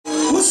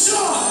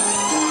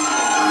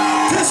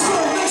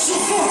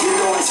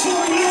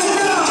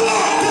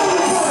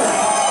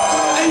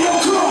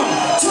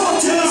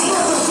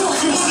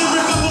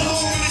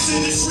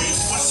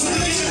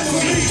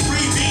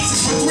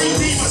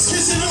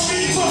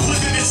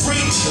its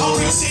reach. I'm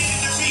retaining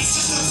the beast,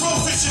 just a throw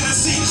fish in the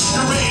sea.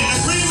 You're ready to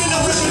agreement,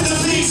 I'm ripping the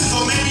pieces,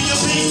 or maybe a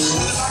beat.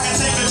 But if I can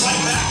take it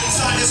right back and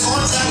sign this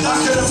contract, I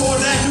could afford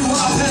that new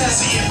iPad.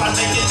 See, if I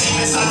make it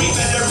famous, I'd be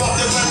better off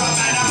than where I'm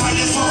at. I might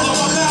just fall off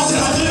my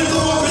mountain. I didn't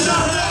grow up and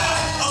not that.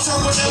 I'm sure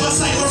whatever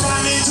cypher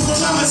I'm into, but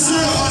I'm a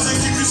serious and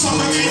keep you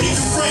suffocating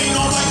Ukraine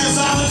on Rikers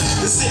Island.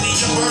 The city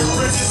of birth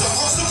bridges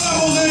amongst the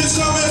level-lands,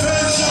 coming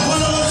fans, and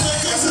one of those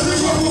victims of the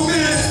global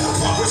man.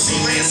 I walk with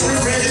C-Lance on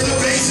a regular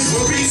basis,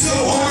 will be so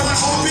hard like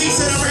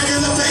heartbeats in a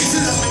regular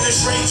basis. I'm in a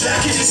straight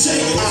jacket and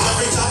shaking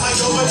every time I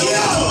go, but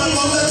yeah, I'm on the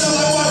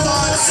like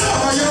Wi-Fi.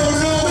 Sorry, you don't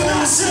know when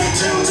I say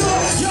killed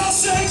up, y'all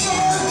say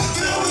burn,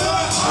 filled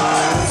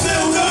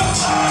up,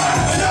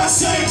 and I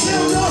say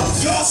killed up,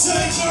 y'all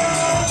say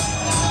burn.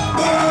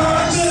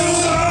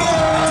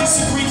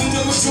 Disagree with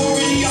the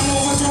majority, I'm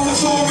overthrown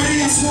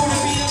authority. I'm sworn to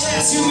be the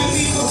last human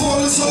being before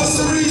the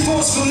sorcery.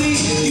 Forcefully,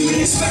 you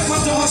can expect my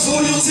dog's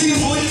loyalty.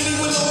 Avoiding me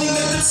will only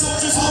make them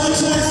soldiers all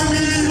employed for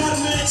me. One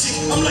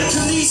magic, I'm like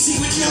Khaleesi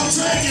with young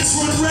dragons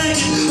run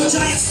ragged. A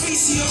giant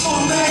species of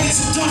all maggots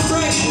and done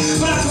bragging.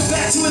 But I come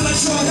back to it like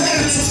drug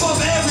habits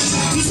above average.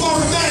 He's more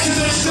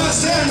immaculate,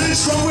 does damage.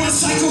 Strong with a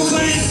psycho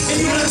clan, and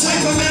you're the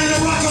type of man to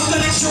rock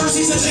authentic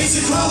jerseys and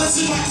Jason Collins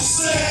and Michael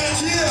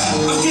Sand. Yeah,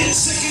 I'm getting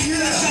sick of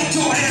hearing that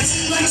Fanco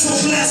ass. Nitro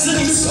blast,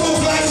 letting you smoke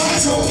like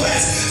nitro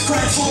blast.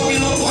 Crack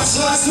formula, punch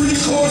slides through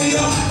your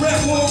cornea. Rap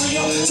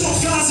warrior, jump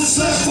guys and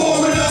slap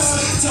forward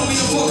us. Tell me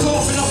to fuck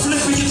off and I'm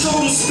flipping your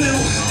total spill.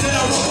 Then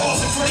I rub off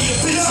in front of your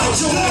bitch like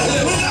Joe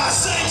Hill. When I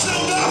say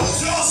build up,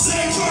 y'all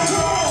say build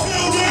up.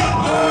 Build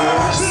up,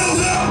 build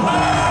up.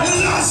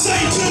 When I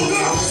say build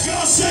up,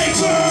 y'all say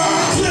build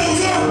up,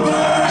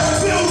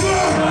 build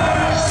up.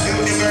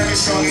 Bilderburgh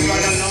is strong, you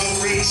got a long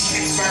reach.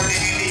 Pittsburgh to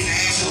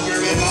Indiana,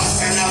 we're in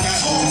Boston, I'm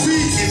at home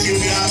beat. If you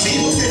got me,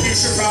 then you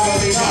should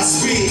probably not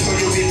speak, or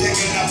you'll be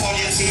picking up on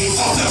your teeth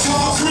off the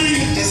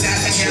concrete. It's at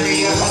the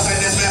area,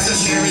 puffin' this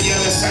message area.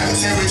 The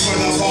secretary for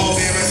the ball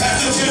bearers at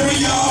the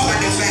area.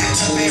 Like it's back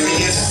to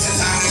barriers,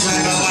 since I'm the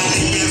glad I like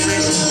to get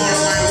rich. For my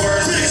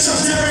word, bitch,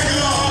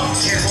 I'm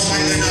careful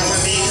like the number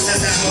me, cause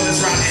this apple is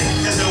rotten.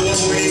 There's no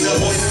avoiding the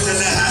poisons and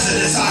the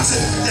hazardous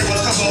toxin. There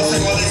was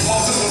convulsing while the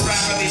pulses was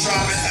rapidly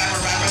dropping.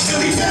 Till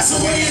he passed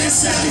away and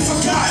it's sadly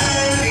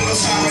forgotten. He was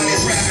stopping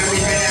this rapping,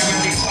 we've been having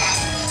me clock.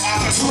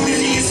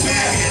 Opportunity is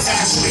back and it's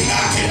actually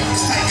knocking.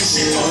 This type of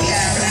shit don't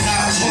happen and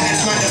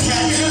opportunity's going to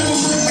back it